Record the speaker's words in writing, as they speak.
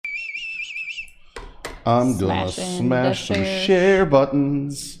I'm gonna smash some share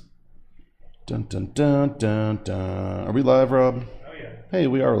buttons. Dun dun dun dun dun. Are we live, Rob? Oh yeah. Hey,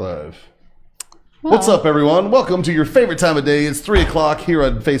 we are live. Well, What's up, everyone? Welcome to your favorite time of day. It's 3 o'clock here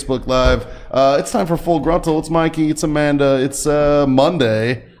on Facebook Live. It's time for Full Gruntle. It's Mikey. It's Amanda. It's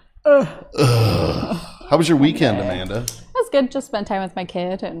Monday. How was your weekend, Amanda? It was good. Just spent time with my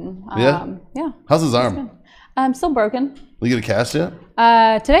kid and Yeah? How's his arm? I'm still broken. Will you get a cast yet?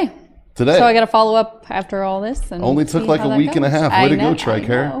 Today. Today? So I got to follow up after all this. And Only took see like how a that week and a goes. half. Way I to know, go,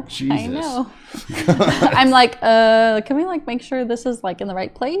 Tricare. I know, Jesus. I know. I'm like, can we like make sure this is like in the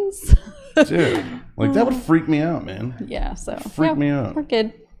right place? Dude, like that would freak me out, man. Yeah. So Freak me out. We're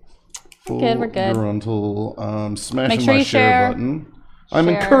good. Full We're good. Gruntle. Smashing Make sure my you share share. button. I'm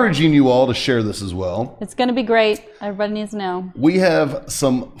Share. encouraging you all to share this as well. It's gonna be great. Everybody needs to know. We have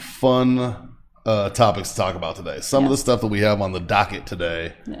some fun topics to talk about today. Some of the Yes. stuff that we have on the docket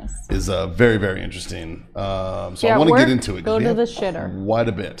today Yes. is very, very interesting. So You're I at want to get work, into it. 'cause go we to have the shitter. Quite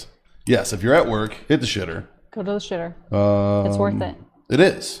a bit. Yes, if you're at work, hit the shitter. Go to the shitter. It's worth it. It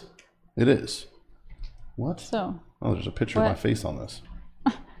is. It is. What? So Oh, there's a picture of What? my face on this.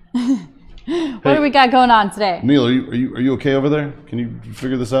 what do we got going on today? Neil, are you okay over there? Can you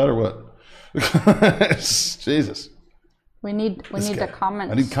figure this out or what? Jesus. We need guy. the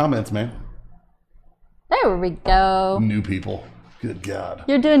comments. I need comments, man. There we go. New people. Good God.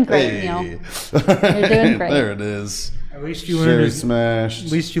 You're doing great, Neil. You're doing great. There it is. At least you learned Sherry his. smashed.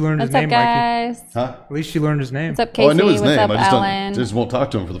 At least you learned his What's up, name, Mikey. guys? Huh? At least you learned his name. What's up, Oh, Casey? I knew his What's name. up, I Alan? just won't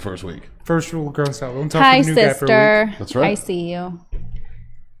talk to him for the first week. First rule of grown style. Don't talk Hi, to the new guy for a sister. week. That's right. I see you.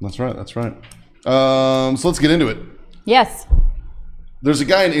 That's right. That's right. So let's get into it. Yes. There's a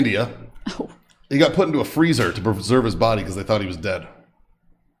guy in India. Oh. He got put into a freezer to preserve his body because they thought he was dead.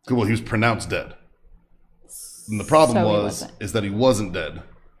 Well, he was pronounced dead. And the problem So he was wasn't. is that he wasn't dead.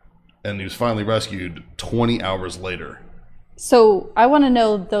 And he was finally rescued 20 hours later. So I want to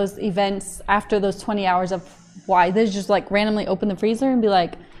know those events after those 20 hours of why they just like randomly open the freezer and be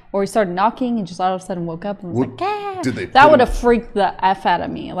like, or he started knocking and just all of a sudden woke up and was What- like, yeah. did they put That would him- have freaked the F out of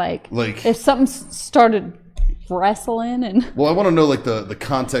me. Like Like- if something started wrestling and Well, I want to know like the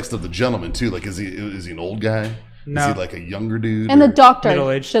context of the gentleman too. Like, is he an old guy? No. Is he like a younger dude? and the or doctor,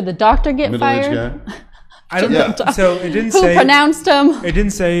 Middle-aged. should the doctor get middle-aged fired? guy? I don't Yeah. know. So it didn't Who say. pronounced him? It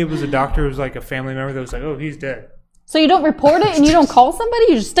didn't say it was a doctor. It was like a family member that was like, "Oh, he's dead." So you don't report it and you don't call somebody?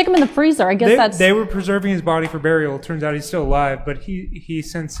 You just stick him in the freezer. I guess They were preserving his body for burial. It turns out he's still alive, but he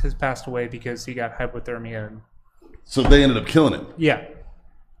since has passed away because he got hypothermia. And, So they ended up killing him, yeah.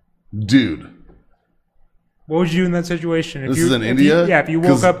 dude. What would you do in that situation? This is in India. If you woke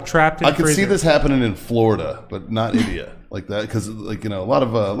 'Cause up trapped in I a could see freezer. this happening in Florida, but not India, like that, because like a lot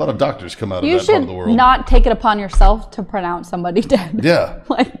of doctors come out of you that part should of the world. not take it upon yourself to pronounce somebody dead. Yeah.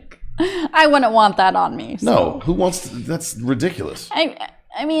 Like, I wouldn't want that on me. So. No, who wants to? That's ridiculous.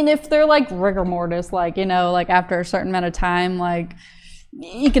 I mean, if they're like rigor mortis, like, like after a certain amount of time, like,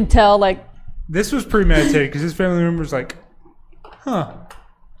 you can tell, like, This was premeditated because his family member was like, "Huh?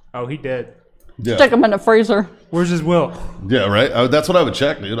 Oh, he dead. Yeah, stick them in the freezer. Where's his will?" yeah, right. That's what I would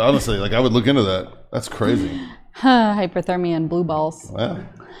check, dude. Honestly, like I would look into that. That's crazy. Hyperthermia and blue balls. Wow.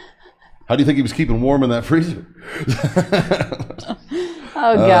 How do you think he was keeping warm in that freezer?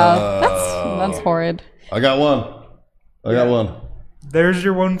 Oh, God. That's horrid. I got one. I got one. There's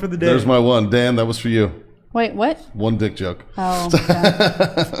your one for the day. There's my one. Dan, that was for you. Wait, what? One dick joke. Oh,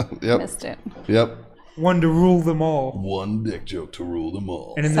 God. Yep. Missed it. Yep. one to rule them all, One dick joke to rule them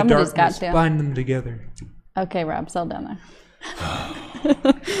all. and in Somebody's the darkness, got to. bind them together. Okay, Rob, settle down there.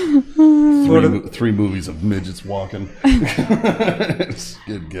 Three movies of midgets walking.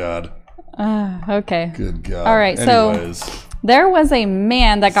 Good God. Okay. Good God. All right, so- Anyways, There was a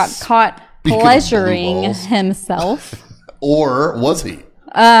man that got caught Speaking of blue pleasuring balls. himself. or was he?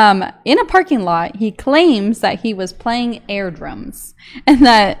 In a parking lot. He claims that he was playing air drums and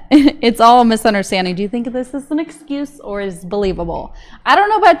that it's all a misunderstanding. Do you think this is an excuse or is believable? I don't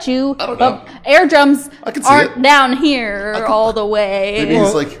know about you, I don't but know. air drums I can see aren't it. down here all the way. Maybe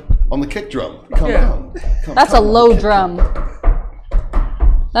he's like on the kick drum. Come Yeah. on. That's a low drum.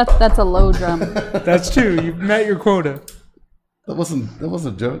 That's a low drum. That's two. You've met your quota. That wasn't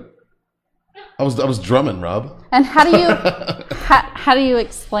a joke. I was drumming, Rob. And how do you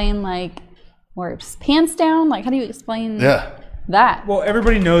explain like where it's pants down? Like how do you explain Yeah. that? Well,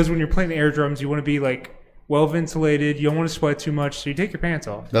 everybody knows when you're playing air drums, you want to be like well ventilated. You don't want to sweat too much, so you take your pants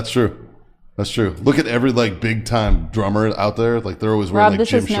off. That's true. That's true. Look at every like big time drummer out there. Like they're always wearing Rob, like this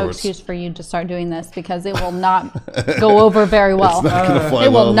gym is no shorts. excuse for you to start doing this because it will not go over very well. It's not gonna fly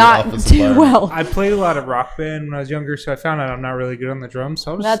It well will in the not office do environment. well. I played a lot of rock band when I was younger, so I found out I'm not really good on the drums.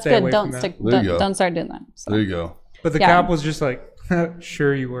 So I'll just That's stay good. away Don't from that. stick. There you go. Don't start doing that. So. There you go. But the Yeah. cop was just like,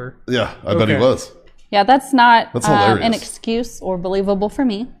 "Sure, you were." Yeah, I bet he Okay. was. Yeah, that's not That's hilarious. an excuse or believable for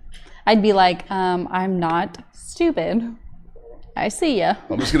me. I'd be like, I'm not stupid. I see ya.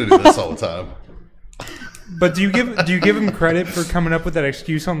 I'm just gonna do this all the time. But do you give him credit for coming up with that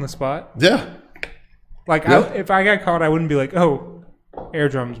excuse on the spot? Yeah. Like, Yeah. if I got caught, I wouldn't be like, "Oh, air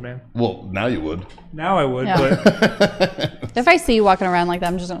drums, man." Well, now you would. Now I would, Yeah. but If I see you walking around like that,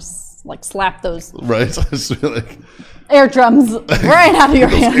 I'm just gonna like slap those Right? Just be like, air drums right out of your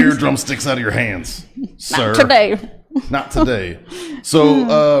those hands. ear drumsticks out of your hands, sir. Today. Not today.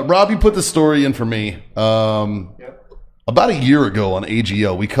 So, Rob, you put this story in for me. About a year ago on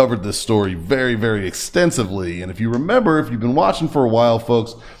AGL, we covered this story very, very extensively. And if you remember, if you've been watching for a while,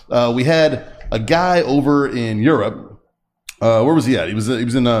 folks, we had a guy over in Europe. Where was he at? He was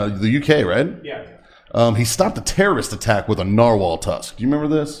in the UK, right? yeah. He stopped a terrorist attack with a narwhal tusk. Do you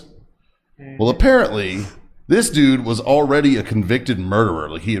remember this? Well, apparently, this dude was already a convicted murderer.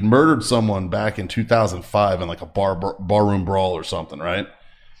 Like, he had murdered someone back in 2005 in like a barroom brawl or something, right?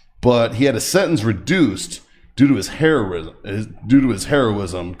 But he had a sentence reduced due to his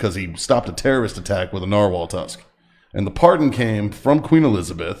heroism because he stopped a terrorist attack with a narwhal tusk. And the pardon came from Queen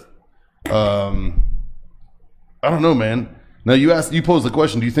Elizabeth. I don't know, man. Now, you posed the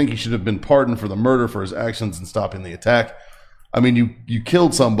question, do you think he should have been pardoned for the murder for his actions in stopping the attack? I mean, you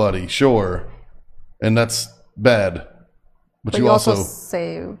killed somebody, sure, and that's bad. But you also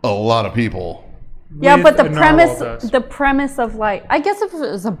saved. a lot of people. Yeah, With but a narwhal tusk. the premise of like, I guess if it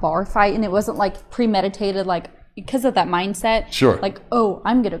was a bar fight and it wasn't like premeditated, like because of that mindset. Sure. Like, oh,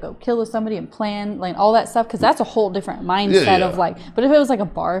 I'm gonna go kill somebody and plan like all that stuff because that's a whole different mindset Yeah. of like. But if it was like a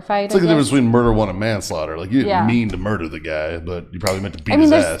bar fight, It's like the I difference guess, between murder one and manslaughter. Like, you didn't Yeah. mean to murder the guy, but you probably meant to beat I mean,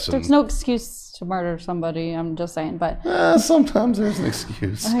 his there's ass. there's no excuse to murder somebody. I'm just saying, but Sometimes there's an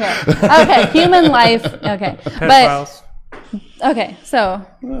excuse. okay, human life. Okay, but Pedophiles. okay, so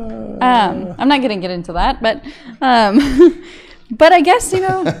I'm not gonna get into that, but but I guess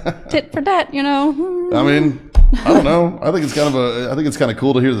tit for tat. I mean, I don't know. I think it's kind of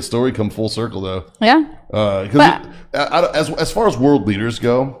cool to hear the story come full circle, though. Yeah. Because as far as world leaders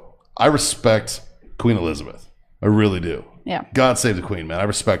go, I respect Queen Elizabeth. I really do. Yeah. God save the Queen, man. I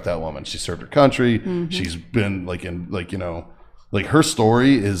respect that woman. She served her country. Mm-hmm. She's been her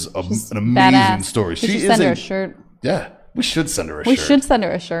story is an amazing Badass. story. We She should is send her a shirt. Yeah, we should send her a We shirt. should send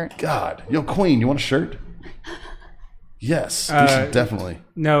her a shirt. God, Queen, you want a shirt? Yes, we should definitely.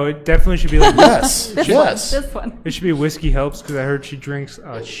 No, it definitely should be like Yes, yes. This one. it should be whiskey helps because I heard she drinks.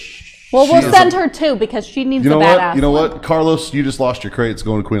 Well, we'll She is send her two because she needs You know a what? badass. You know one. what, Carlos? You just lost your crate. It's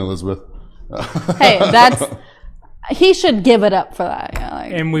going to Queen Elizabeth. Hey, he should give it up for that.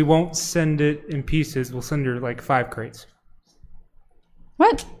 Like, And we won't send it in pieces. We'll send her like 5 crates.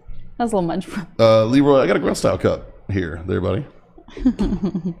 what? That's a little much. Leroy, I got a grunt style cup here, there, buddy.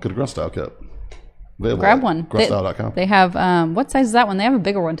 Got a grunt style cup. Available Grab at one. Gruntstyle.com. They have what size is that one? They have a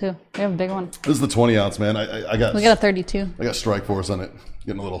bigger one too. They have a bigger one. This is the 20 ounce, man. I got We got a 32. I got Strike Force on it.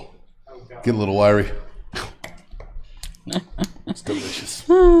 Getting a little wiry. It's delicious.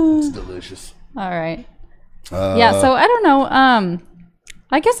 It's delicious. All right. Yeah. So I don't know.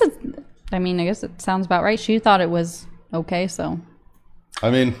 I guess it sounds about right. She thought it was okay. So I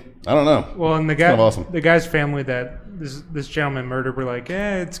mean, I don't know. Well, and kind of awesome. the guy's family that this gentleman murdered were like,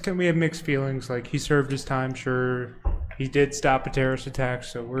 we have mixed feelings. Like, he served his time, sure. He did stop a terrorist attack,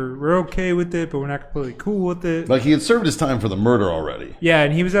 so we're okay with it, but we're not completely cool with it. Like, he had served his time for the murder already. Yeah,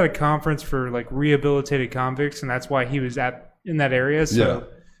 and he was at a conference for like rehabilitated convicts, and that's why he was in that area. So Yeah.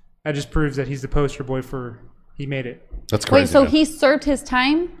 that just proves that he's the poster boy for he made it. That's crazy. wait. So man. he served his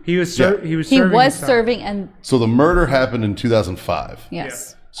time. He was Yeah. he was He serving was his time. serving, and So the murder happened in 2005.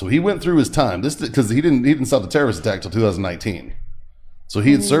 yes. So he went through his time. This because he didn't stop the terrorist attack till 2019. So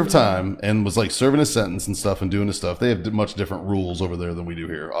he had served time and was like serving his sentence and stuff and doing his stuff. They have much different rules over there than we do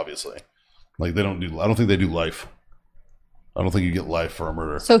here, obviously. Like I don't think they do life. I don't think you get life for a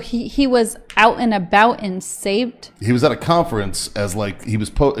murder. So he was out and about and saved. He was at a conference as like he was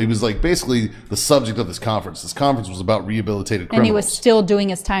like basically the subject of this conference. This conference was about rehabilitated criminals. And he was still doing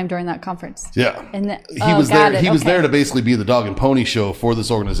his time during that conference. Yeah. And he was there. He was okay. there to basically be the dog and pony show for this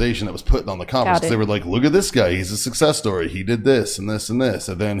organization that was putting on the conference. Got it. They were like, "Look at this guy. He's a success story. He did this and this and this,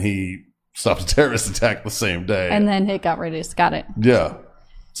 and then he stopped a terrorist attack the same day." And then it got released. Got it. yeah.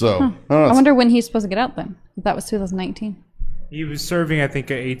 So I don't know. I wonder when he's supposed to get out then. If that was 2019. He was serving, I think,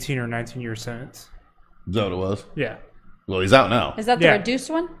 an 18 or 19-year sentence. Is that what it was? Yeah. Well, he's out now. Is that the Yeah. reduced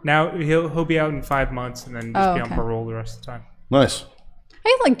one? Now he'll be out in 5 months and then just be on okay. parole the rest of the time. Nice.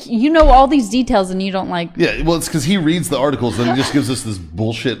 I like you know all these details and you don't like. Yeah, well, it's because he reads the articles and he just gives us this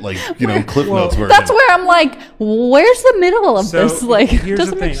bullshit, like, Cliff Notes version. That's where I'm like, where's the middle of So this? Like, here's the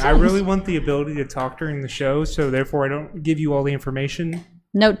doesn't make thing. sense. I really want the ability to talk during the show, so therefore I don't give you all the information.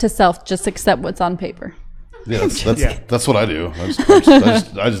 Note to self: just accept what's on paper. Yeah, Yeah. that's what I do. I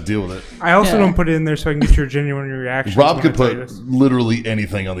just deal with it. I also Yeah. don't put it in there so I can get your genuine reaction. Rob could when I tell you put this. literally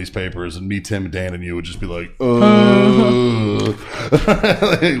anything on these papers, and me, Tim, Dan, and you would just be like, we would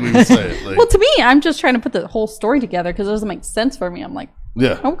say it. Like, Well, to me, I'm just trying to put the whole story together because it doesn't make sense for me. I'm like,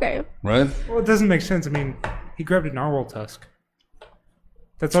 yeah, okay, right? Well, it doesn't make sense. I mean, he grabbed a narwhal tusk.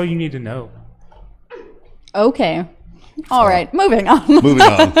 That's all you need to know. okay, all right, moving on. Moving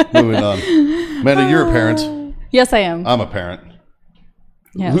on. Amanda, you're a parent. Yes, I am. I'm a parent.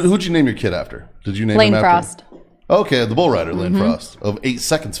 Yes. Who'd you name your kid after? Did you name Lane him after? Frost. Okay, the bull rider, Lane Frost, of 8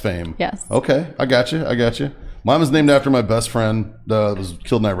 Seconds fame. Yes. Okay, I got you. Mine was named after my best friend that was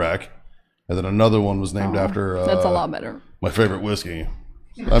killed in Iraq. And then another one was named after That's a lot better. my favorite whiskey.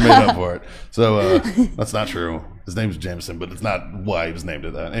 I made up for it. So that's not true. His name's Jameson, but it's not why he was named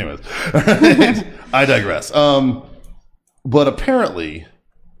it that. Anyways, I digress. But apparently,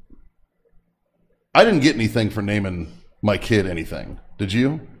 I didn't get anything for naming my kid anything. Did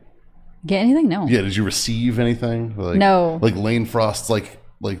you? Get anything? No. Yeah. Did you receive anything? Like, No. Like Lane Frost's like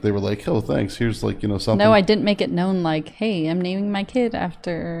they were like, oh, thanks. Here's something. No, I didn't make it known. Like, hey, I'm naming my kid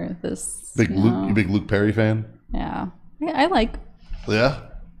after this. Big you Luke, know. you big Luke Perry fan? Yeah. I like. Yeah.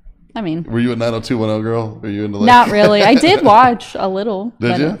 I mean, Were you a 90210 girl? Were you into like? not really. I did watch a little.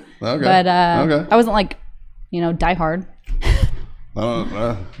 Did but, you? Okay. But Okay. I wasn't like, die hard. All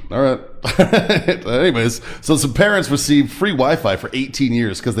right. Anyways, so some parents received free Wi-Fi for 18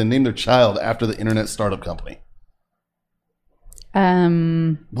 years because they named their child after the internet startup company.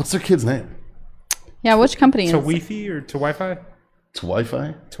 What's their kid's name? Yeah. Which company is? To Wi-Fi or to Wi-Fi? To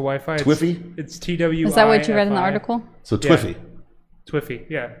Wi-Fi? To Wi-Fi. Twiffy? It's TWI. Is that what you read in the article? So Twiffy. Twiffy,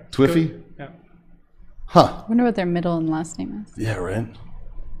 yeah. Twiffy? Yeah. Huh. I wonder what their middle and last name is. Yeah, right.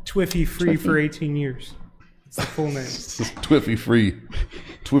 Twiffy free Twiffy. for 18 years. It's the full name. This is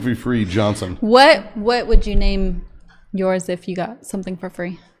Twiffy free Johnson. What would you name yours if you got something for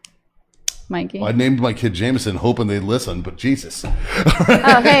free, Mikey? I named my kid Jameson hoping they'd listen, but Jesus. Oh,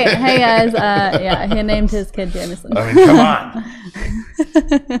 hey guys. Yeah, he named his kid Jameson. I mean, come on.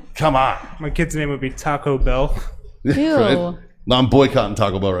 Come on. My kid's name would be Taco Bell. Ew. Right? No, I'm boycotting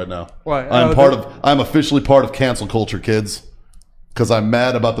Taco Bell right now. Why? I'm officially part of cancel culture, kids, because I'm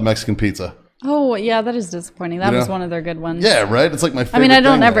mad about the Mexican pizza. Oh, yeah, that is disappointing. That You was know? one of their good ones. Yeah, right? It's like my favorite I mean, I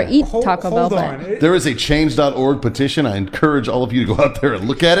don't thing. ever eat Hold Taco Bell, on. but There is a change.org petition. I encourage all of you to go out there and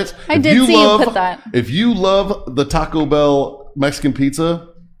look at it. I did see you put that. If you love the Taco Bell Mexican pizza,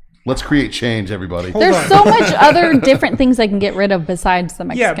 let's create change, everybody. Hold there's on. so much other different things I can get rid of besides the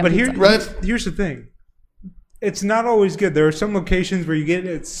Mexican Yeah, but pizza. Right? here's the thing. It's not always good. There are some locations where you get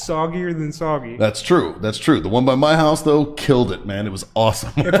it's soggier than soggy. That's true. The one by my house, though, killed it, man. It was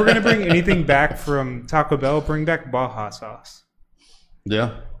awesome. If we're going to bring anything back from Taco Bell, bring back Baja sauce.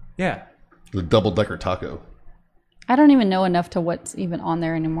 Yeah. Yeah. The double-decker taco. I don't even know enough to what's even on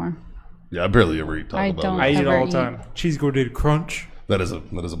there anymore. Yeah, I barely ever eat Taco I Bell. don't. I eat it Ever all the eat. time. Cheese gordita crunch. That is a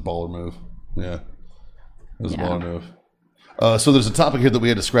baller move. Yeah. That is Yeah. a baller move. So there's a topic here that we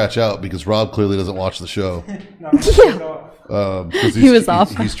had to scratch out because Rob clearly doesn't watch the show. Because He was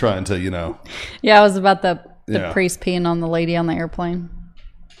off. He's trying to, Yeah, it was about the Yeah. priest peeing on the lady on the airplane.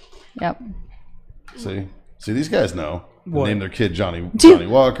 Yep. see these guys know. They What? name their kid Johnny Dude.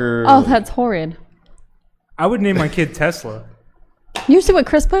 Walker. Oh, that's horrid. I would name my kid Tesla. You see what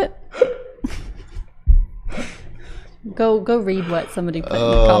Chris put? Go read what somebody put in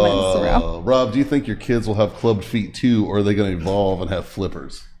the comments, Rob. Rob, do you think your kids will have clubbed feet too, or are they going to evolve and have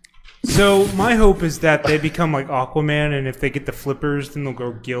flippers? So my hope is that they become like Aquaman, and if they get the flippers, then they'll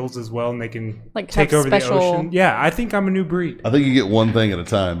grow gills as well, and they can Like, take have over special- the ocean. Yeah, I think I'm a new breed. I think you get one thing at a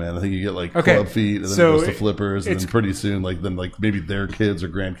time, man. I think you get like Okay, club feet, and then so it goes to flippers, and it's- then pretty soon, maybe their kids or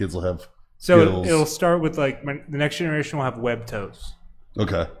grandkids will have So gills. it'll start with like the next generation will have web toes,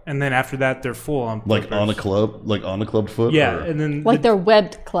 Okay, and then after that they're full on like flippers. on a clubbed foot. Yeah, or- and then Like their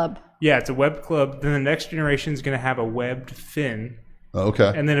webbed club. yeah, it's a web club. Then the next generation is going to have a webbed fin, Oh,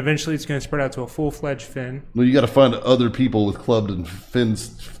 okay. and then eventually it's going to spread out to a full-fledged fin. Well, you got to find other people with clubbed and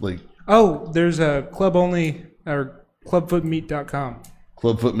fins, like Oh, there's a club only or clubfootmeat.com.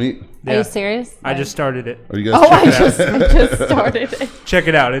 clubfoot meat. Are you serious? I just started it. Are you guys? Oh, I checking it out? just started it. Check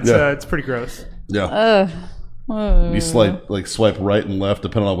it out. It's Yeah. it's pretty gross. Yeah. Ugh. You swipe right and left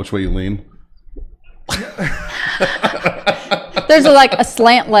depending on which way you lean. There's a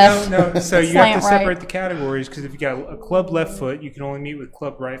slant left. No. So you have to Slant right. separate the categories because if you got a club left foot, you can only meet with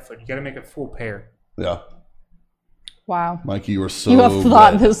club right foot. You got to make a full pair. Yeah. Wow. Mikey, you are so You have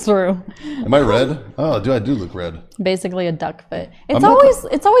thought red. this through. Am I red? Oh, I do look red. Basically a duck foot. It's I'm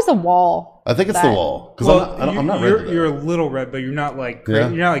not- always a wall. I think it's the That- wall. Because I'm not red. You're, today. you're a little red, but you're not like Yeah.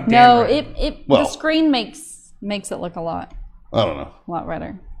 you're not like No, Dan red. the Well- screen makes it look a lot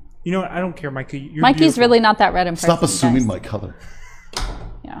redder. You know what? I don't care, Mikey. You're Mikey's beautiful. really not that red in person. Stop assuming guys. my color.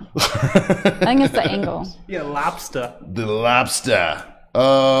 Yeah. I think it's the angle. Yeah, lobster. The lobster. Do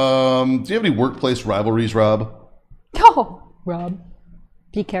you have any workplace rivalries, Rob? Oh, Rob.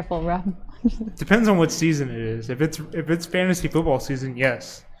 Be careful, Rob. Depends on what season it is. If it's fantasy football season,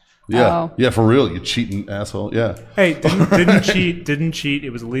 yes. Yeah. Oh. Yeah, for real. You cheating asshole. Yeah. Hey, didn't cheat. Didn't cheat. It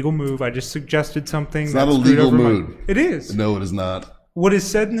was a legal move. I just suggested something. It's not a legal move. It is. No, it is not. What is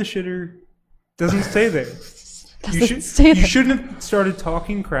said in the shitter doesn't stay there. Stay there. You shouldn't have started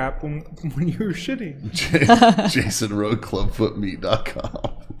talking crap when you were shitting. JasonRoad,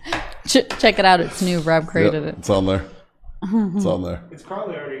 Check it out. It's new. Rob created Yep, it. it's on there. It's on there. It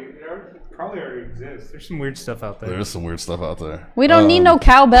probably already exists. There's some weird stuff out there. There is some weird stuff out there. We don't need no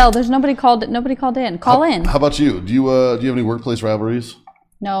cowbell. There's nobody called in. Call in. How about you? Do you have any workplace rivalries?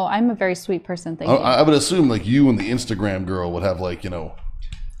 No, I'm a very sweet person. Thank you. I would assume like you and the Instagram girl would have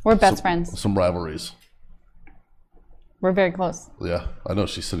We're best friends. some rivalries. We're very close. Yeah, I know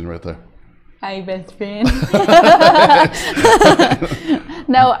she's sitting right there. Hi, best friend.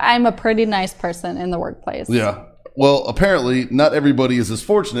 No, I'm a pretty nice person in the workplace. Yeah. Well, apparently not everybody is as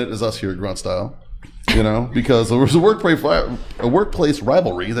fortunate as us here at Grunt Style. Because there was a workplace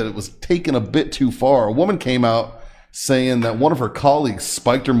rivalry that it was taken a bit too far. A woman came out saying that one of her colleagues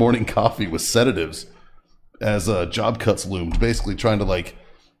spiked her morning coffee with sedatives as job cuts loomed, basically trying to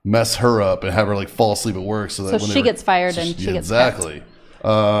mess her up and have her fall asleep at work so that So when she gets fired and she gets exactly.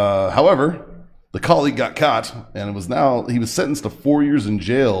 However, the colleague got caught and he was sentenced to 4 years in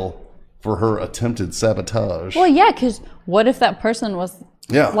jail for her attempted sabotage. Well, yeah, because what if that person was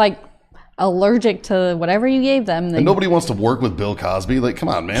allergic to whatever you gave them? And nobody wants to work with Bill Cosby. Come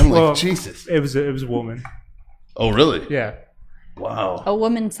on, man. Well, Jesus. It was a woman. Oh, really? Yeah. Wow. A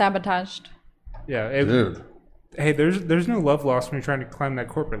woman sabotaged. Yeah. Dude. Hey, there's no love lost when you're trying to climb that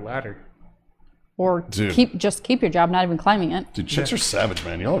corporate ladder. Or Dude. keep your job, not even climbing it. Dude, chicks are savage,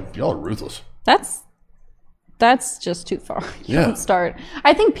 man. Y'all are ruthless. That's just too far. Yeah. Don't start.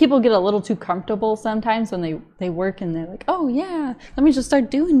 I think people get a little too comfortable sometimes when they work and they're like, oh yeah, let me just start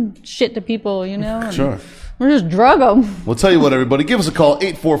doing shit to people, and Sure. we'll just drug them. We'll tell you what, everybody. Give us a call,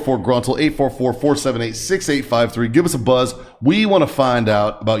 844-GRUNTLE, 844-478-6853. Give us a buzz. We want to find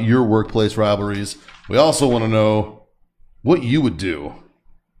out about your workplace rivalries. We also want to know what you would do.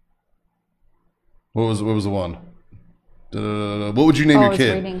 What was the one? What would you name I your was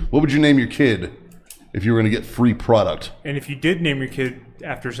kid? reading. What would you name your kid if you were going to get free product? And if you did name your kid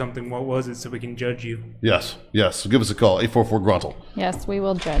after something, what was it so we can judge you? Yes. So give us a call, 844-GRUNTLE. Yes, we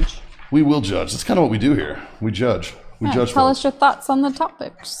will judge. We will judge. That's kind of what we do here. We judge. We Yeah, judge tell folks. us your thoughts on the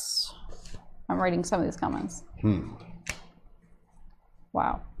topics. I'm reading some of these comments.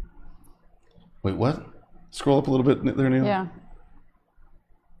 Wow. Wait, what? Scroll up a little bit there, Neil. Yeah.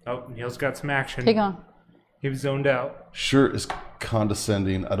 Oh, Neil's got some action. Keep going. He was zoned out. Shirt is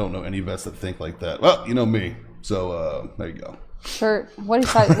condescending. I don't know any vets that think like that. Well, you know me. So there you go. Shirt. What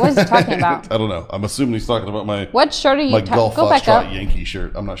is he talking about? I don't know. I'm assuming he's talking about my What shirt are you talking golf about? Go back foxtrot up. Yankee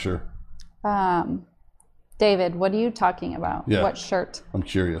shirt. I'm not sure. David, what are you talking about? Yeah. What shirt? I'm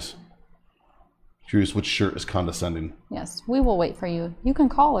curious. Curious which shirt is condescending. Yes, we will wait for you. You can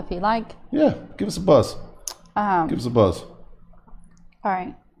call if you like. Yeah, give us a buzz. Give us a buzz. All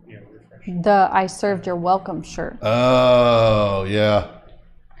right. The I served your welcome shirt. Oh, yeah.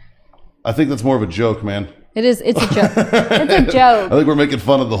 I think that's more of a joke, man. It is. It's a joke. It's a I joke. think we're making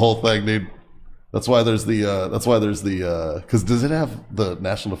fun of the whole thing, dude. That's why there's the, because does it have the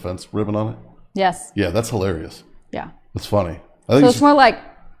national defense ribbon on it? Yes. Yeah, that's hilarious. Yeah. That's funny. I So think it's more like,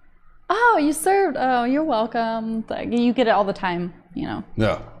 oh, you served. Oh, you're welcome. Like, you get it all the time. yeah.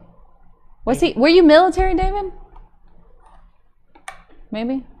 Were you military, David?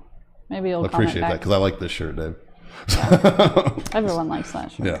 Maybe you'll I appreciate comment that back. because I like this shirt, Dave. Everyone likes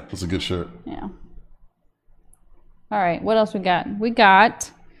that shirt. Yeah, it's a good shirt. Yeah. All right. What else we got?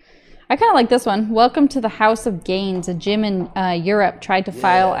 I kind of like this one. Welcome to the House of Gains. A gym in Europe tried to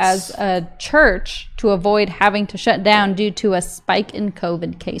file as a church to avoid having to shut down due to a spike in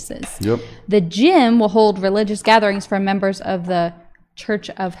COVID cases. Yep. The gym will hold religious gatherings for members of the Church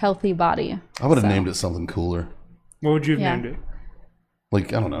of Healthy Body. I would have named it something cooler. What would you have Yeah. named it?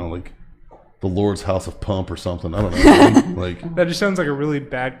 Like, I don't know, like the Lord's House of Pump or something. I don't know. Like, That just sounds like a really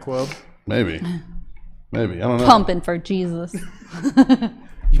bad club. maybe. Maybe. I don't know. Pumping for Jesus.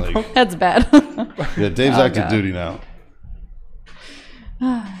 Like, That's bad. yeah, Dave's Oh, active God. duty now.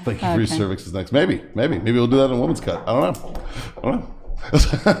 Thank you for your Okay. cervix next. Maybe we'll do that in a woman's cut. I don't know.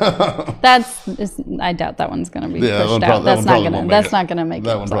 I doubt that one's gonna be Yeah, that pushed one out. prob- that That's one not probably gonna. won't make That's it. not gonna make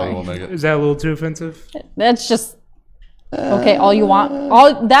That it. one Sorry. probably won't make it. Is that a little too offensive? That's just okay. All you want.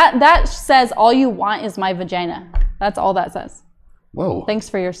 All that says. All you want is my vagina. That's all that says. Whoa. Thanks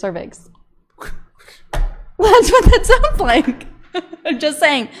for your cervix. That's what that sounds like. I'm just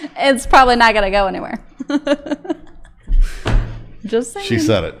saying. It's probably not gonna go anywhere. Just saying. She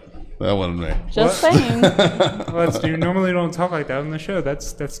said it. That wasn't me. Just saying. Well, that's dude. Normally we don't talk like that on the show.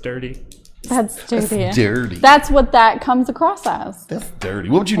 That's dirty. That's dirty. Dirty. That's what that comes across as. That's dirty.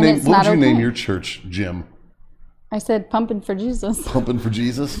 What would you And name? it's What would not you name okay. your church, Jim? I said pumping for Jesus. Pumping for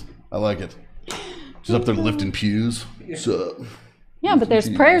Jesus. I like it. She's up there lifting pews. What's up? Yeah, but there's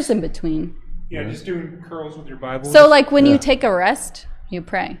prayers in between. Yeah, just doing curls with your Bible. So, like when you take a rest, you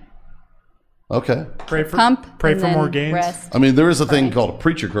pray. Okay. pray for Pump. pray and for then more gains. Rest. I mean, there is a thing called a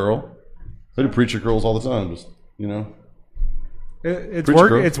preacher curl. I do preacher curls all the time. Just It's Preacher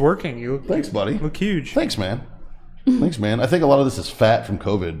curl. It's working. You look, Thanks, buddy. look huge. Thanks, man. Thanks, man. I think a lot of this is fat from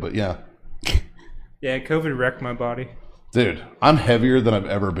COVID, but yeah, Yeah, COVID wrecked my body. dude, I'm heavier than I've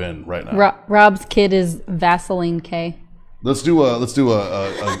ever been right now. Rob's kid is Vaseline K. Let's do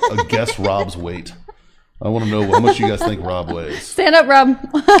a guess Rob's weight. I want to know how much you guys think Rob weighs. Stand up, Rob.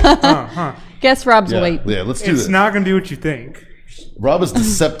 Huh. Guess Rob's Yeah, weight. yeah. Let's do It's this. not gonna be what you think. Rob is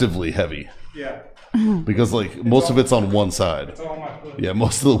deceptively heavy Yeah. because like most of it's on one side. It's all my foot. Yeah,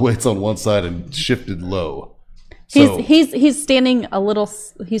 most of the weight's on one side and shifted low. So, He's standing a little.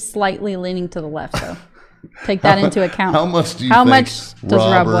 He's slightly leaning to the left, though. Take that into account. how much do you How think much does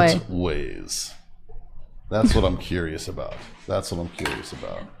Rob Robert weigh? weighs? That's what I'm curious about.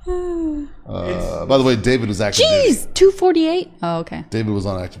 By the way, David was active duty. Jeez, 248. Oh, okay. David was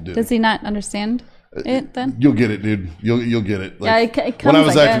on active duty. Does he not understand it then? You'll get it, dude. You'll get it. Yeah, it comes, when I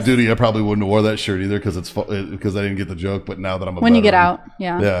was I active guess. duty, I probably wouldn't have wore that shirt either because because I didn't get the joke. But now that I'm a When you get veteran- out,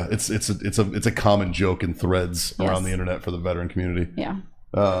 yeah. yeah, it's a common joke in threads Yes. around the internet for the veteran community. Yeah.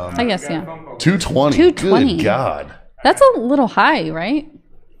 I guess, yeah. 220. 220. Good God. That's a little high, right?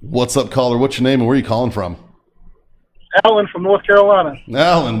 What's up, caller? What's your name and where are you calling from? Alan from North Carolina.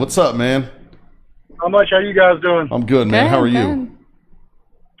 Alan, what's up, man? How much? How you guys doing? I'm good, man. How are you? Good.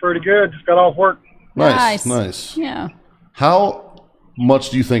 Pretty good. Just got off work. Nice. Yeah. How much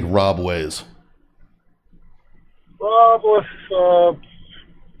do you think Rob weighs? Rob was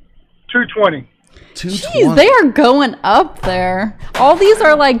 220. 220. Jeez, they are going up there. All these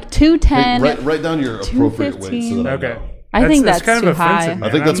are like 210. Hey, write down your appropriate weight so that I Okay. know. I think that's kind too of high. offensive, man.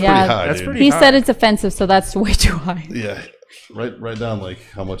 I think that's Yeah. pretty high, That's dude. pretty He high. said it's offensive, so that's way too high. Yeah. Write down like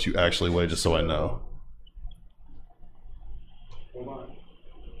how much you actually weigh just so I know.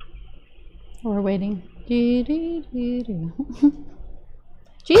 We're waiting. Jeez,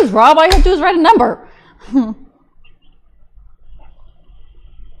 Rob, all you have to do is write a number.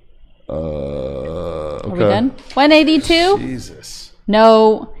 Okay. Are we done? 182? Jesus.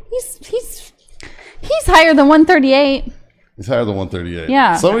 No, he's higher than 138. He's higher than 138.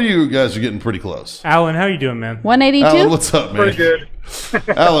 Yeah. Some of you guys are getting pretty close. Alan, how you doing, man? 182? Alan, what's up, man? Pretty good.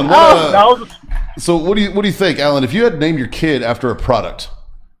 Alan, what, I was, so what do you think, Alan? If you had named your kid after a product,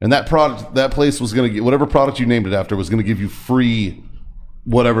 and that place was going to get whatever product you named it after was going to give you free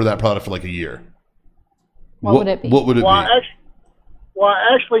whatever that product for like a year. What would it be? What would it well, be?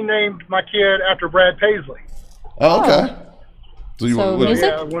 I actually named my kid after Brad Paisley. Oh, okay. So you So what- music?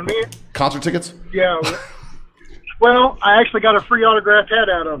 Yeah, when me, concert tickets? yeah. Well, I actually got a free autographed hat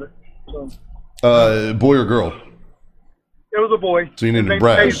out of it. So Boy or girl? it was a boy. So you named His him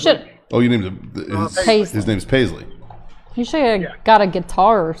Brad. name's Paisley. Should, Oh, you named him. Paisley. His name's Paisley. you should have got a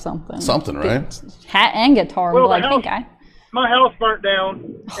guitar or something. Something, right? Hat and guitar. And Well, be like, the hey, house- guy. My house burnt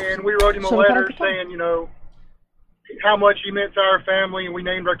down, and we wrote him a Should've got a letter guitar. saying, how much he meant to our family, and we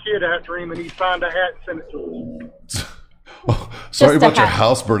named our kid after him, and he signed a hat and sent it to us. Sorry Just a about your hat.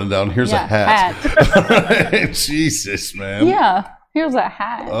 house burning down. Here's Yeah, a hat. Jesus, man. Yeah, here's a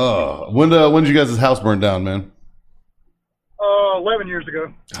hat. Oh, when did you guys' house burn down, man? 11 years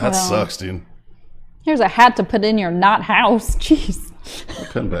ago. That Well. sucks, dude. Here's a hat to put in your not house. Jeez.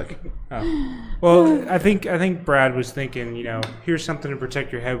 Pen back. Well, I think Brad was thinking, here's something to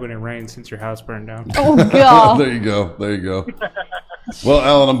protect your head when it rains since your house burned down. Oh, God. There you go. There you go. Well,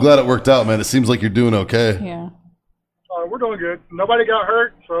 Alan, I'm glad it worked out, man. It seems like you're doing okay. Yeah. We're doing good. Nobody got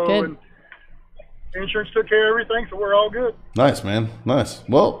hurt, so Good. and insurance took care of everything, so we're all good. Nice, man. Nice.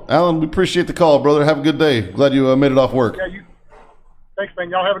 Well, Alan, we appreciate the call, brother. Have a good day. Glad you made it off work. Yeah, thanks, man.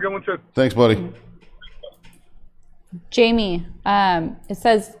 Y'all have a good one too. Thanks, buddy. Jamie, it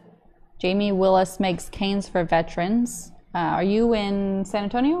says Jamie Willis makes canes for veterans. Are you in San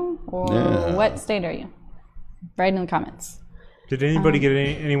Antonio or what state are you? Write in the comments. Did anybody get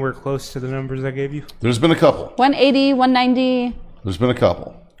anywhere close to the numbers I gave you? There's been a couple. 180, 190. There's been a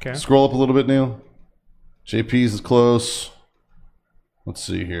couple. Okay. Scroll up a little bit, Neil. JP's is close. Let's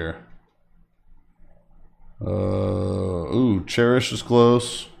see here. Cherish is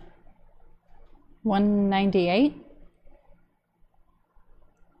close. 198.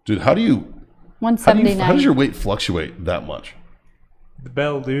 Dude, how does 179. your weight fluctuate that much? The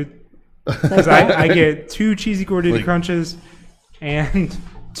bell, dude. Because I get 2 cheesy gordita crunches and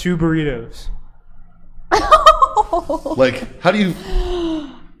 2 burritos. Like, how do you...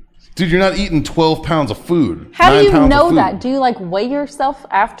 Dude, you're not eating 12 pounds of food. How do 9 you pounds of know food. that? Do you like weigh yourself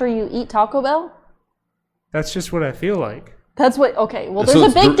after you eat Taco Bell? That's just what I feel like. That's what. Okay, well, So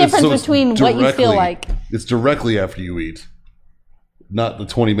there's a it's big difference it's between what you feel directly- like. It's directly after you eat, not the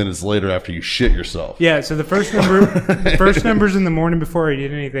 20 minutes later after you shit yourself. Yeah, so the first number's in the morning before I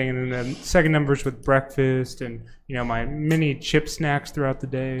eat anything, and then the second number's with breakfast and my mini chip snacks throughout the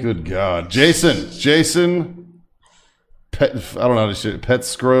day. Good God, Jason, I don't know how to say it. Pet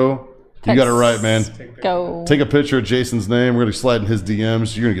Scro. You got it right, man. Go. Take a picture of Jason's name. We're gonna slide in his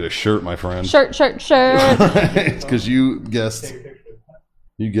DMs. You're gonna get a shirt, my friend. Shirt. Because you guessed.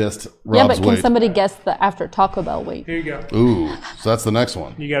 You guessed Rob's Yeah, but can weight. somebody guess the after Taco Bell weight? Here you go. Ooh, so that's the next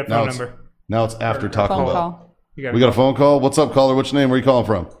one. You got a Now phone it's- number. Now it's after Taco Phone Bell. call. You got We got a phone call. What's up, caller? What's your name? Where are you calling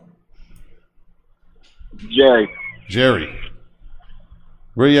from? Jerry. Jerry.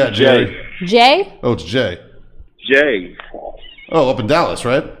 Where you at, Jerry? Jay? Oh, it's Jay. Jay. Oh, up in Dallas,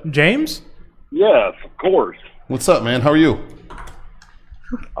 right? James? Yes, of course. What's up, man? How are you?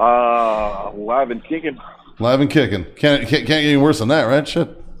 Live and kicking. Live and kicking. Can't get any worse than that, right? Shit.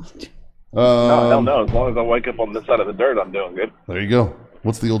 No, hell no. As long as I wake up on this side of the dirt, I'm doing good. There you go.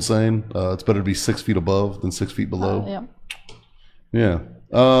 What's the old saying? It's better to be 6 feet above than 6 feet below. Yeah. Yeah.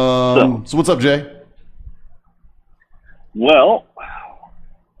 So what's up, Jay? Well,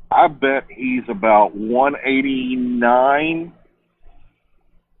 I bet he's about 189.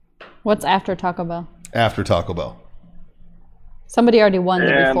 What's after Taco Bell? After Taco Bell. Somebody already won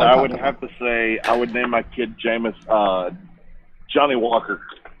the And before I Taco would Bell. have to say, I would name my kid Johnny Walker.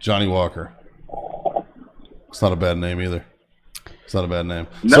 Johnny Walker. It's not a bad name either. It's not a bad name.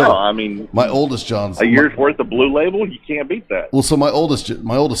 No, So, I mean, my oldest John's a year's worth of Blue Label, you can't beat that. Well, so my oldest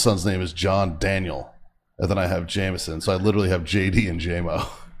son's name is John Daniel, and then I have Jameson. So I literally have JD and JMO.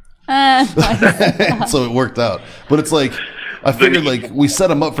 So it worked out. But it's like I figured like we set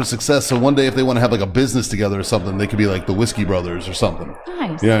them up for success. So one day if they want to have like a business together or something, they could be like the Whiskey Brothers or something.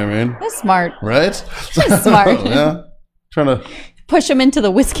 Nice. You know what I mean? That's smart. Right? Smart. Yeah. Trying to. Push them into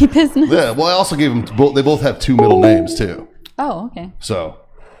the whiskey business. Yeah. Well, I also gave them both. They both have 2 middle names too. Oh, okay. So.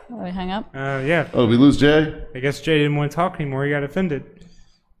 Oh, we hung up. Yeah. Oh, did we lose Jay? I guess Jay didn't want to talk anymore. He got offended.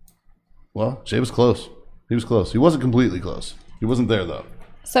 Well, Jay was close. He was close. He wasn't completely close. He wasn't there though.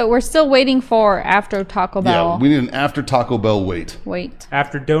 So we're still waiting for after Taco Bell. Yeah, we need an after Taco Bell wait. Wait.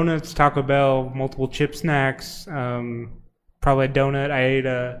 After donuts, Taco Bell, multiple chip snacks, probably a donut. I ate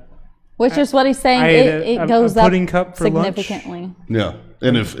a Which is what he's saying. I ate It goes a up pudding cup for lunch. significantly. Yeah,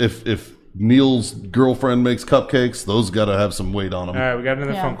 and if Neil's girlfriend makes cupcakes, those gotta have some weight on them. All right, we got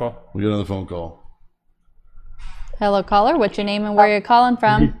another Yeah. phone call. We got another phone call. Hello, caller. What's your name and where you're calling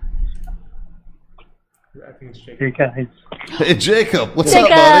from? I think it's Jake. Hey guys. Hey Jacob, what's up,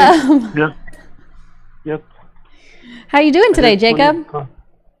 buddy? Jacob. Yep. Yep. How you doing today, Jacob?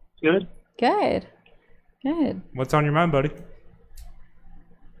 Good. Good. Good. What's on your mind, buddy?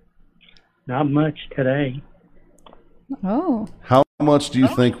 Not much today. Oh. How much do you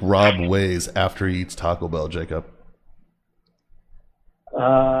think Rob weighs after he eats Taco Bell, Jacob?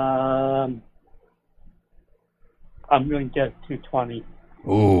 I'm going to get 220.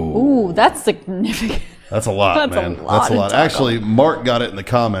 Ooh, Ooh, that's significant. that's a lot, That's a man. lot That's a of lot. taco. Actually, Mark got it in the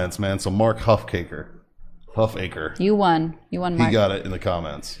comments, man. So Mark Huffacre, You won. You won, he Mark. got it in the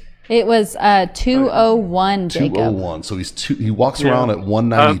comments. It was 201, Jacob. 201. So he walks around at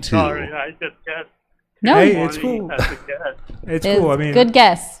 192. Sorry, I just guessed. No, Hey, it's cool. That's a guess. It's it's cool. I mean, good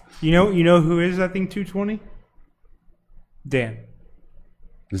guess. you know who is I think 220? Dan.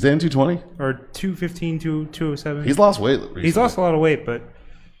 Is Dan 220? Or 215 to 207. He's lost weight recently. He's lost a lot of weight, but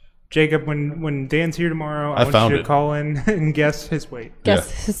Jacob, when Dan's here tomorrow, I want found you to it. call in and guess his weight.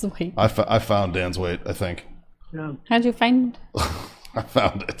 Guess his weight. I found Dan's weight, I think. Yeah. How'd you find? I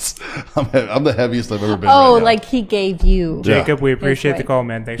found it. I'm the heaviest I've ever been. Oh, right now. like he gave you. Yeah. Jacob, we appreciate the right. call,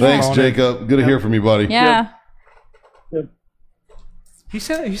 man. Thanks Thanks, for calling in. Jacob. Good to hear from you, buddy. Yeah. He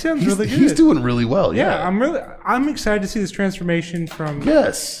sounds really good. He's doing really well. Yeah, Yeah. I'm excited to see this transformation from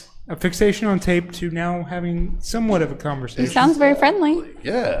Yes. a fixation on tape to now having somewhat of a conversation. He sounds very friendly.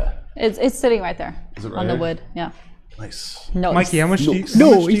 Yeah. It's sitting right there Is it right on the here? wood. Yeah. Nice. No. Mikey, how much do you,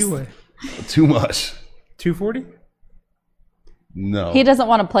 No, how much do you weigh? Too much. 240? No. He doesn't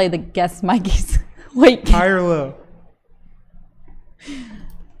want to play the guess Mikey's weight. High or low?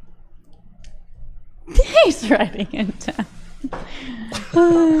 He's writing it down.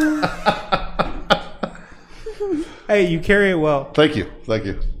 Hey, you carry it well. Thank you.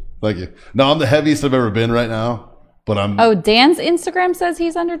 No, I'm the heaviest I've ever been right now, but I'm Oh, Dan's Instagram says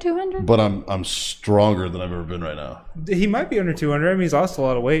he's under 200. but I'm stronger than I've ever been right now. He might be under 200. I mean, he's lost a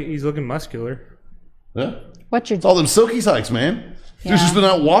lot of weight. He's looking muscular. Yeah. What's your It's all them silky hikes, man. Yeah. Dude's just been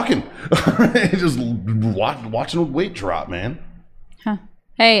out walking, just watching weight drop, man. Huh.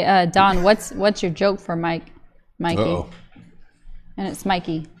 Hey, Don, what's your joke for Mikey? Uh-oh. And it's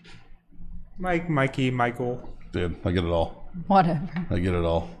Mikey. Mikey, Michael, Dude, I get it all. Whatever. I get it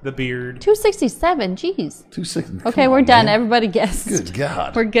all. the beard. 267. Jeez. 260. Okay, we're done. Everybody guessed. Good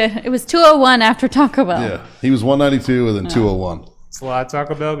God. We're good. It was 201 after Taco Bell. Yeah, he was 192 and then 201. It's a lot of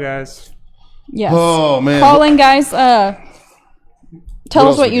Taco Bell, guys. Yes. Oh man. Call in, guys. Tell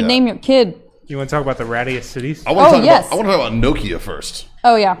else us what we you got? name your kid. You want to talk about the rattiest cities? I want to Oh, talk yes. about. I want to talk about Nokia first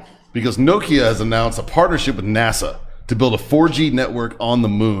Oh yeah. because Nokia has announced a partnership with NASA to build a 4G network on the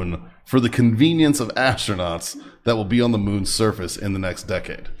moon for the convenience of astronauts that will be on the moon's surface in the next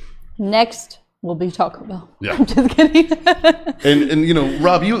decade. Next will be Taco Bell. Yeah. I'm just kidding. And you know,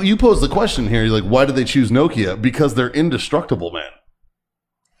 Rob, you posed the question here. You're like, why did they choose Nokia? Because they're indestructible, man.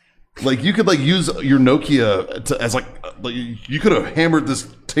 Like you could like use your Nokia as like you could have hammered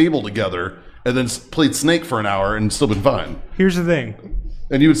this table together and then played Snake for an hour and still been fine. Here's the thing.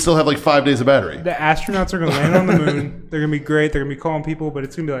 And you would still have like 5 days of battery. The astronauts are going to land on the moon. They're going to be great. They're going to be calling people, but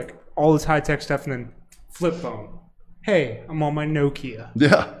it's going to be like all this high-tech stuff and then flip phone. Hey, I'm on my Nokia.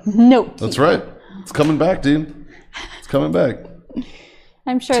 Yeah, No. that's right. It's coming back, dude. It's coming back.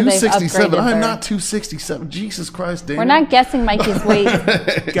 I'm sure they've 267. upgraded I'm their- not 267. Jesus Christ, Dan. We're not guessing Mikey's weight.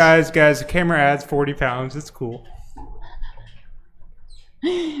 guys, the camera adds 40 pounds. It's cool.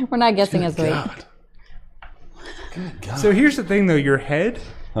 We're not guessing his weight. God. Good God. So here's the thing, though. Your head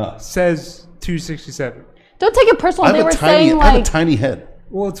Huh. says 267. Don't take it personal. I They have, were a tiny, saying I have a like tiny head.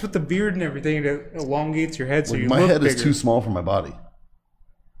 Well, it's with the beard and everything. It elongates your head so Like, you my look head bigger. is too small for my body.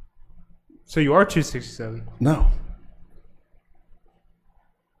 So you are 267. No.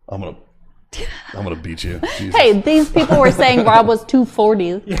 I'm gonna beat you. Jesus. hey, these people were saying Rob was 240.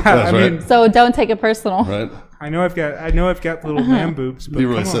 Yeah, That's I right. mean, So don't take it personal. Right? I know I've got little man boobs, but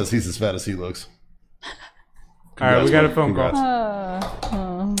Leroy come on. says he's as fat as he looks. All right, we got a Congrats, phone man. call.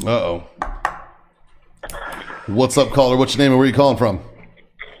 Congrats. Uh-oh. What's up, caller? What's your name and where you calling from?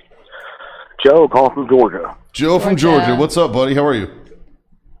 Joe, calling from Georgia. Joe from Georgia. Georgia. What's up, buddy? How are you?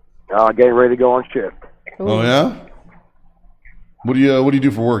 Getting ready to go on shift. Oh yeah. What do you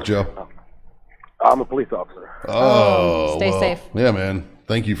do for work, Joe? I'm a police officer. Oh, stay safe. Yeah, man.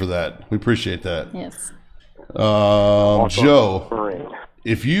 Thank you for that. We appreciate that. Yes. Also Joe, a Marine.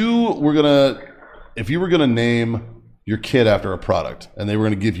 if you were gonna name your kid after a product and they were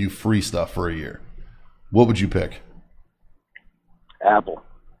gonna give you free stuff for a year, what would you pick? Apple.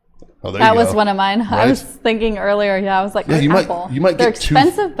 Oh, there That you was go. one of mine. Right? I was thinking earlier. Yeah, I was like, Yeah, you might- Apple. you might They're get two-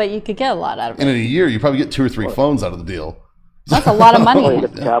 expensive, but you could get a lot out of And it. in a year, you probably get 2 or 3 phones out of the deal. That's a lot of Well, you money.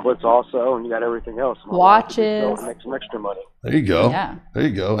 get the tablets also, and you got everything else. My wife would be Watches. selling Make some extra money. There you go. Yeah. There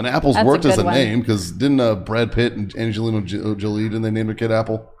you go. And Apple's That's a worked as good a one. name because didn't Brad Pitt and Angelina Jolie, didn't they name their kid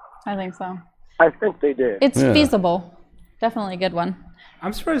Apple? I think so. I think they did. It's Yeah. feasible. Definitely a good one.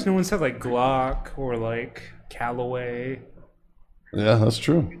 I'm surprised no one said like Glock or like Callaway, Yeah, that's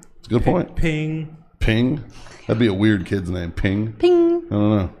true. It's a good point. Ping. Ping? That'd be a weird kid's name. Ping? Ping. I don't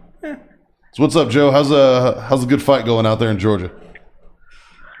know. So what's up, Joe? How's a good fight going out there in Georgia?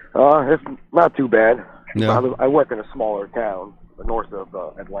 It's not too bad. Yeah. I work in a smaller town north of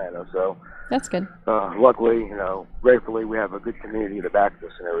Atlanta, so That's good. luckily, gratefully, we have a good community that backs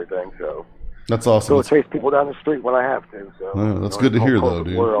us and everything. So That's awesome. go chase people down the street when I have to. So Yeah, that's good to hear, though,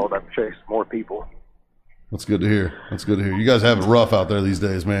 dude. World, I've chased more people. That's good to hear. That's good to hear. You guys have it rough out there these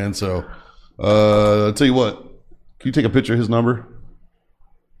days, man. So, I'll tell you what. Can you take a picture of his number?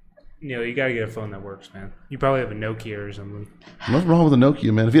 You got to get a phone that works, man. You probably have a Nokia or something. Nothing wrong with a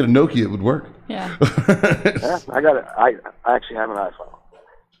Nokia, man. If you had a Nokia, it would work. Yeah. Yeah, I got it. I actually have an iPhone.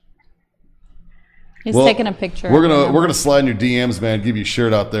 He's taking a picture. We're gonna slide in your DMs, man. Give you a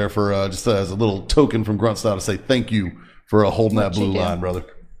shirt out there for just as a little token from Grunt Style to say thank you for holding that blue line, brother.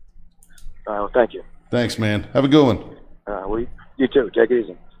 Well, thank you. Thanks, man. Have a good one. You too. Take it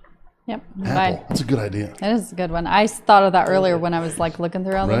easy. Yep. Apple. Bye. That's a good idea. That is a good one. I thought of that earlier when I was like looking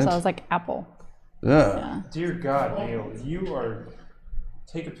through all these. Right? I was like, Apple. Yeah. Dear God, Neil, you are.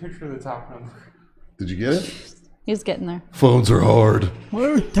 Take a picture of the top number. Did you get it? He's getting there. Phones are hard.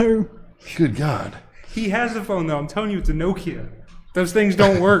 Good God. He has a phone though. I'm telling you, it's a Nokia. Those things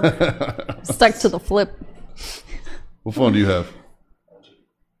don't work. Stuck to the flip. What phone do you have?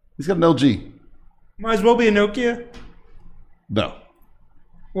 He's got an LG. Might as well be a Nokia. No.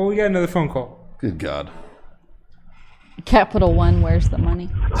 Well, we got another phone call. Good God. Capital One, where's the money?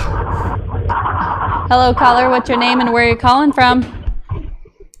 Hello, caller. What's your name and where are you calling from?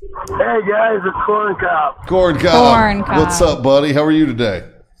 Hey guys, it's Corn Cob. Corn Cob. Corn Cob. What's up, buddy? How are you today?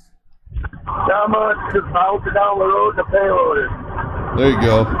 Not much, just bouncing down the road to payloader. There you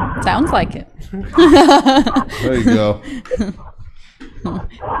go. Sounds like it. There you go.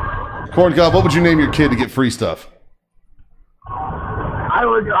 Corn Cob, what would you name your kid to get free stuff?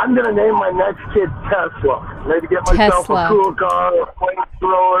 I'm gonna name my next kid Tesla. Maybe get myself Tesla. a cool car, a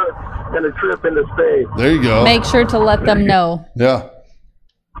flamethrower, and a trip into space. There you go. Make sure to let them know. Yeah.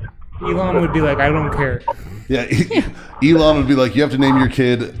 Elon would be like, I don't care. Yeah. Elon would be like, you have to name your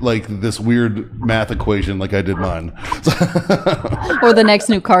kid like this weird math equation like I did mine. Or the next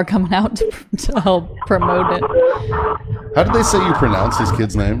new car coming out to help promote it. How did they say you pronounce his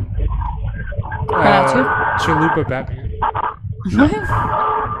kid's name? Pronounce who? Chalupa Batman.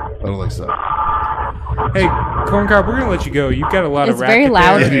 I don't like so. Hey, Corn Cob, we're gonna let you go. You've got a lot It's of racket very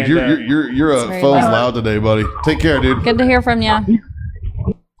loud. there, Yeah, dude, and, your very phone's loud. loud today, buddy. Take care, dude. Good to hear from you.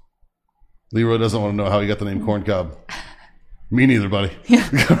 Leroy doesn't want to know how he got the name Corn Cob. Me neither, buddy.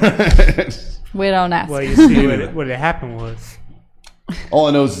 We don't ask. well, you see what had happened was All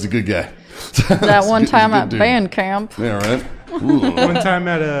I know is he's a good guy. That one He's a time good at dude. band camp. Yeah, right? Ooh, one time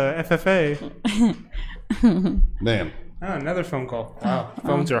at a FFA. man. Oh, another phone call. Wow,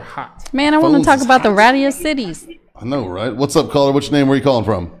 phones are hot. Man, I want to Phones talk is about the rattiest cities. I know, right? What's up, caller? What's your name? Where you calling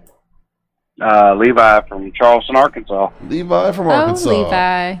from? Levi from Charleston, Arkansas. Levi from Oh, Arkansas.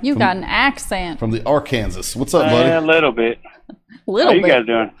 Levi. You got an accent. From the Arkansas. What's up, A buddy? little bit. Little How you bit. guys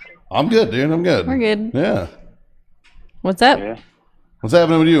doing? I'm good, dude. I'm good. We're good. Yeah. What's up? Yeah. What's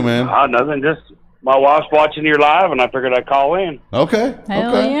happening with you, man? Nothing. Just my wife's watching your live, and I figured I'd call in. Okay.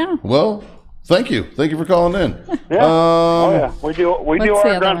 Hell okay. yeah. Well, thank you. Thank you for calling in. Yeah. Oh yeah. We do What's the our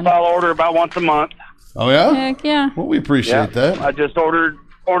other grunt one? file order about once a month. Oh, yeah? Heck yeah. Well, we appreciate that. I just ordered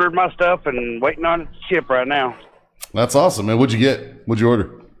my stuff and waiting on it to ship right now. That's awesome, man. What'd you get? What'd you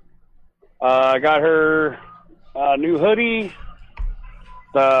order? I got her a new hoodie,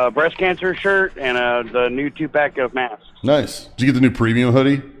 the breast cancer shirt, and the new 2-pack of masks. Nice. Did you get the new premium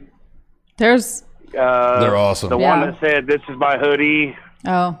hoodie? There's. They're awesome. The Yeah. one that said, "This is my hoodie."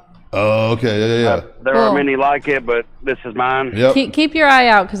 Oh. Oh, okay. Yeah. There Cool. are many like it, but this is mine. Yep. Keep your eye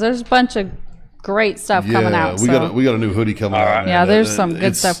out because there's a bunch of great stuff coming out. we so. got a new hoodie coming out. Man. Yeah, there's some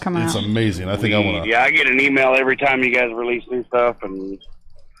good stuff coming It's out. amazing. I think I want to. Yeah, I get an email every time you guys release new stuff, and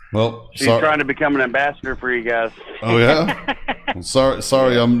Well, she's sorry. trying to become an ambassador for you guys. Oh yeah. Well,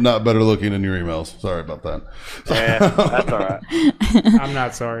 sorry, I'm not better looking in your emails. Sorry about that. Yeah, that's all right. I'm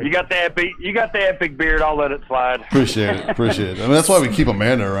not sorry. You got the epic beard. I'll let it slide. Appreciate it. I mean, that's why we keep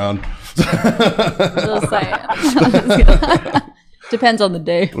Amanda around. Just saying. Depends on the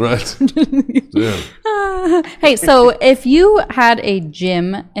day. Right. Dude. Hey, so if you had a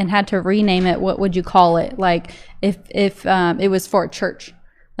gym and had to rename it, what would you call it? Like if it was for a church,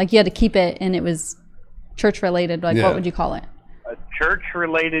 like you had to keep it and it was church related, like Yeah. what would you call it? A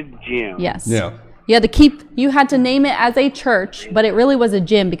church-related gym. Yes. Yeah. You had to name it as a church, but it really was a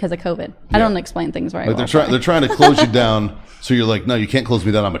gym because of COVID. I don't explain things right. Like they're trying to close you down, so you're like, no, you can't close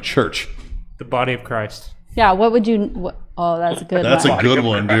me down. I'm a church. The body of Christ. Yeah, what would you oh, that's a good That's one. a good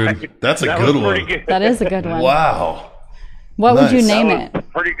one, dude. That's a That good was one. pretty good. That is a good one. Wow. What would you Nice. name That it? was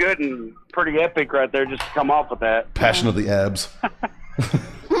pretty good and pretty epic right there. Just to come off with that. Passion of the abs.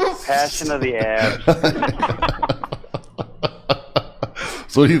 Passion of the abs.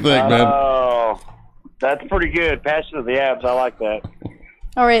 So what do you think, man? Oh, that's pretty good. Passion of the abs. I like that.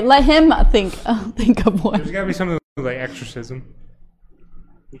 All right, let him think of one. There's got to be something like exorcism.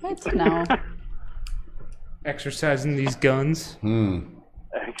 What? No. Exercising these guns.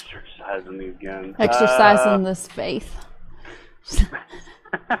 Exercising these guns. Exercising this faith.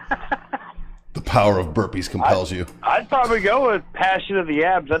 The power of burpees compels you. I'd probably go with Passion of the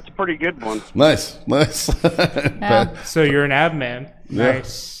Abs. That's a pretty good one. Nice. Yeah. So you're an ab man. Yeah.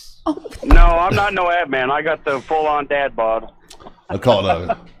 Nice. No, I'm not no ab man. I got the full-on dad bod. I call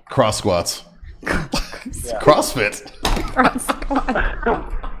it cross squats. CrossFit.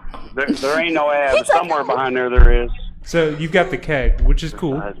 There ain't no abs. Somewhere behind there is. So you've got the keg, which is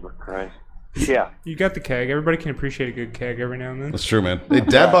cool. Christ. Yeah. You got the keg. Everybody can appreciate a good keg every now and then. That's true, man. Hey,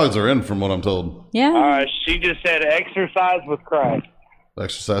 dad bods are in, from what I'm told. Yeah. She just said exercise with Christ.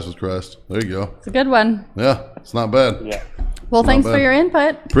 Exercise with Christ. There you go. It's a good one. Yeah, it's not bad. Yeah. Well, thanks bad. for your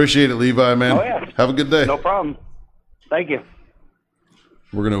input. Appreciate it, Levi, man. Oh, yeah. Have a good day. No problem. Thank you.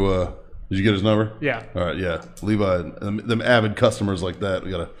 We're gonna. Did you get his number? Yeah. All right. Yeah, Levi. Them avid customers like that.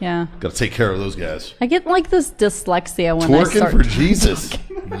 We Yeah. gotta take care of those guys. I get like this dyslexia when I Twerking start. for Jesus.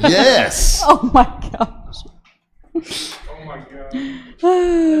 Yes. Oh my gosh. Oh my god.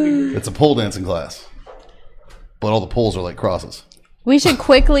 It's a pole dancing class, but all the poles are like crosses. We should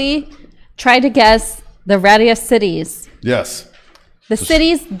quickly try to guess the rattiest cities. Yes. The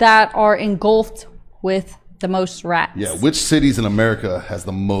cities that are engulfed with the most rats. Yeah. Which cities in America has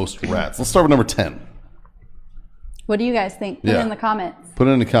the most rats? Let's start with number 10. What do you guys think? Put it Yeah. in the comments. Put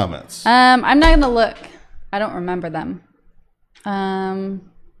it in the comments. I'm not gonna look. I don't remember them.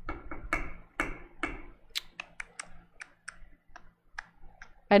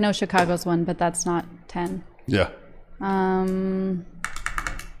 I know Chicago's one, but that's not 10. Yeah.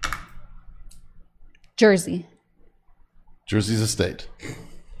 Jersey. Jersey's a state.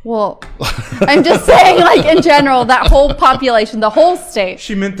 Well, I'm just saying, like, in general, that whole population, the whole state.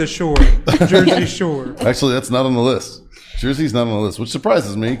 She meant the shore. Jersey Shore. Actually, that's not on the list. Jersey's not on the list, which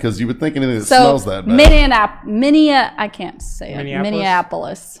surprises me because you would think anything that So, smells that bad. I can't say it.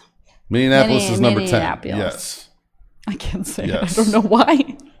 Minneapolis? Minneapolis is number 10. Minneapolis. Yes. I can't say Yes. it. I don't know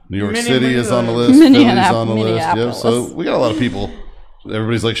why. New York Minne- City is on the Minne- list. Philly's on the list. Yep. Minneapolis. So we got a lot of people.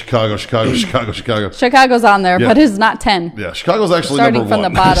 Everybody's like Chicago, Chicago, Chicago, Chicago. Chicago's on there, Yeah. but it's not 10. Yeah, Chicago's actually Starting number from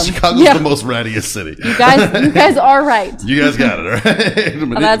one. the bottom. Chicago's Yeah. the most rattiest city. You guys are right. You guys got it, all right? that's number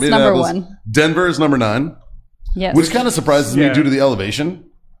Minneapolis. 1. Denver is number 9, Yes. which kind of surprises me Yeah. due to the elevation.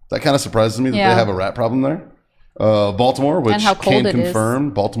 That kind of surprises me that Yeah. they have a rat problem there. Baltimore, which And how cold can it is.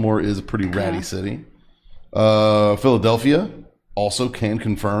 confirm, Baltimore is a pretty ratty Yeah. city. Philadelphia also can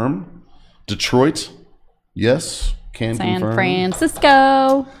confirm. Detroit, yes, can San confirm.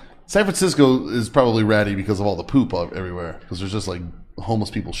 Francisco. San Francisco is probably ratty because of all the poop everywhere. Because there's just like homeless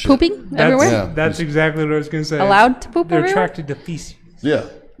people shit. Pooping That's, everywhere. Yeah. that's exactly what I was going to say. Allowed to poop They're everywhere? attracted to feces. Yeah,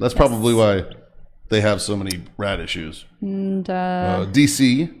 that's probably why they have so many rat issues. And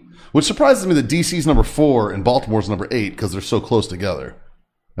DC, which surprises me that DC's number 4 and Baltimore's number 8 because they're so close together,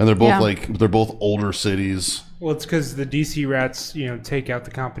 and they're both Yeah. they're both older cities. Well, it's because the DC rats, take out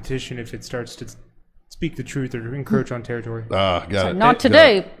the competition if it starts to speak the truth or encroach on territory. Ah, got it. not Got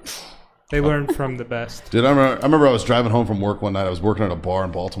today. it. They learn from the best. Dude, I remember I was driving home from work one night. I was working at a bar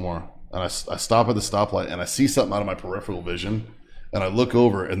in Baltimore, and I stop at the stoplight, and I see something out of my peripheral vision, and I look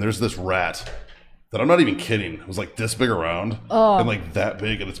over, and there's this rat that I'm not even kidding. It was like this big around and like that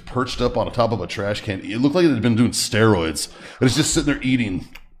big, and it's perched up on the top of a trash can. It looked like it had been doing steroids, and it's just sitting there eating,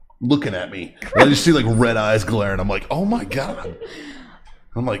 looking at me. And I just see like red eyes glaring. I'm like, oh my god.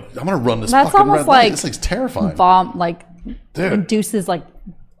 I'm like, I'm gonna run this That's fucking almost red light. like This thing's terrifying. Dude. induces like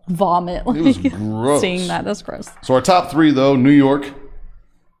vomit. It was Like, gross. seeing that. That's gross. So our top 3 though: New York,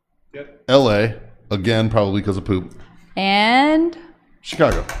 LA, again probably because of poop. And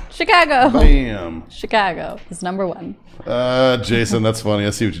Chicago. Chicago. Bam. Chicago is number 1. Jason, that's funny. I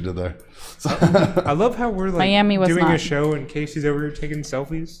see what you did there. I love how we're like Miami was doing a not. show and Casey's over here taking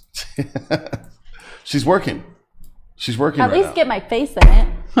selfies. She's working. She's working At right least now. get my face in it.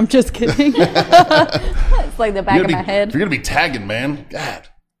 I'm just kidding. It's like the back You're of gonna my be- head. If you're gonna be tagging, man, God.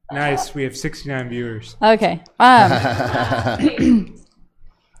 Nice. We have 69 viewers. Okay.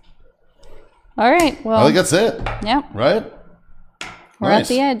 All right. I Well, think that's it, yeah, right? we're Nice. at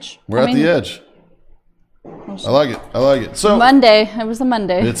the edge. We're at the edge. I like it. I like it. So Monday. It was a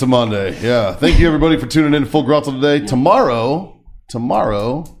Monday. it's a Monday. Yeah. Thank you everybody for tuning in to Full Throttle today. Tomorrow,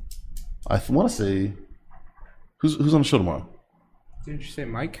 I want to say who's on the show tomorrow? Didn't you say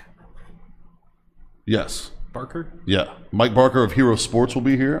Mike Yes. Barker? Yeah. Mike Barker of Hero Sports will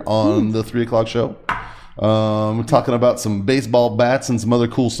be here on the 3 o'clock show. We're talking about some baseball bats and some other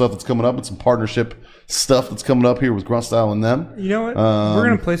cool stuff that's coming up and some partnership stuff that's coming up here with Grunt Style and them. You know what? We're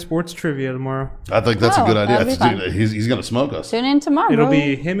going to play sports trivia tomorrow. I think that's a Oh, good idea. that'd be fun. Dude, he's going to smoke us. Tune in tomorrow. It'll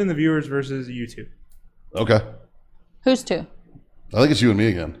be him and the viewers versus you two. Okay. Who's 2? I think it's you and me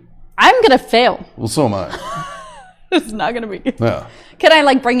again. I'm gonna fail. Well, so am I. It's not gonna be good. Yeah. Can I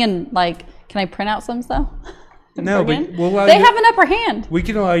like bring in like? Can I print out some stuff? No, Bring but in? we'll allow They you have an upper hand. we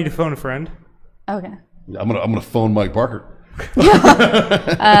can allow you to phone a friend. Okay. I'm gonna phone Mike Barker.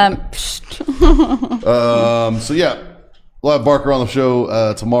 So yeah, we'll have Barker on the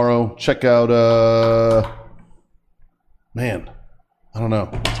show tomorrow. Check out man, I don't know.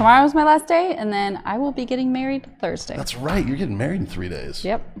 Tomorrow's my last day, and then I will be getting married Thursday. That's right. You're getting married in 3 days.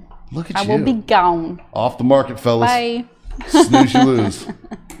 Yep. Look at I you. will be gone. Off the market, fellas. Bye. Snooze, you lose.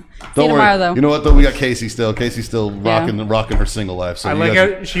 Don't worry. tomorrow, though. You know what though? We got Casey still. Casey's still rocking her single life. So I you like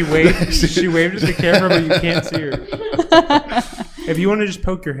guys- how she waved. She waved at the camera, but you can't see her. If you want to just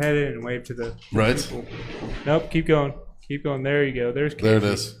poke your head in and wave to the Right. people. Nope. Keep going. Keep going. There you go. There's Casey. There it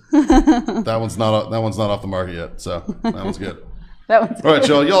is. That one's not off the market yet. So that one's good. That was All right,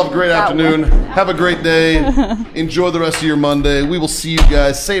 y'all. Y'all have a great That afternoon. Have a great day. Enjoy the rest of your Monday. We will see you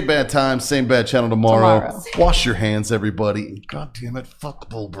guys. Same bad time, same bad channel tomorrow. Wash your hands, everybody. God damn it. Fuck the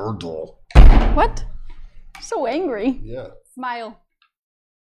Bull Bird doll. What? So angry. Yeah. Smile.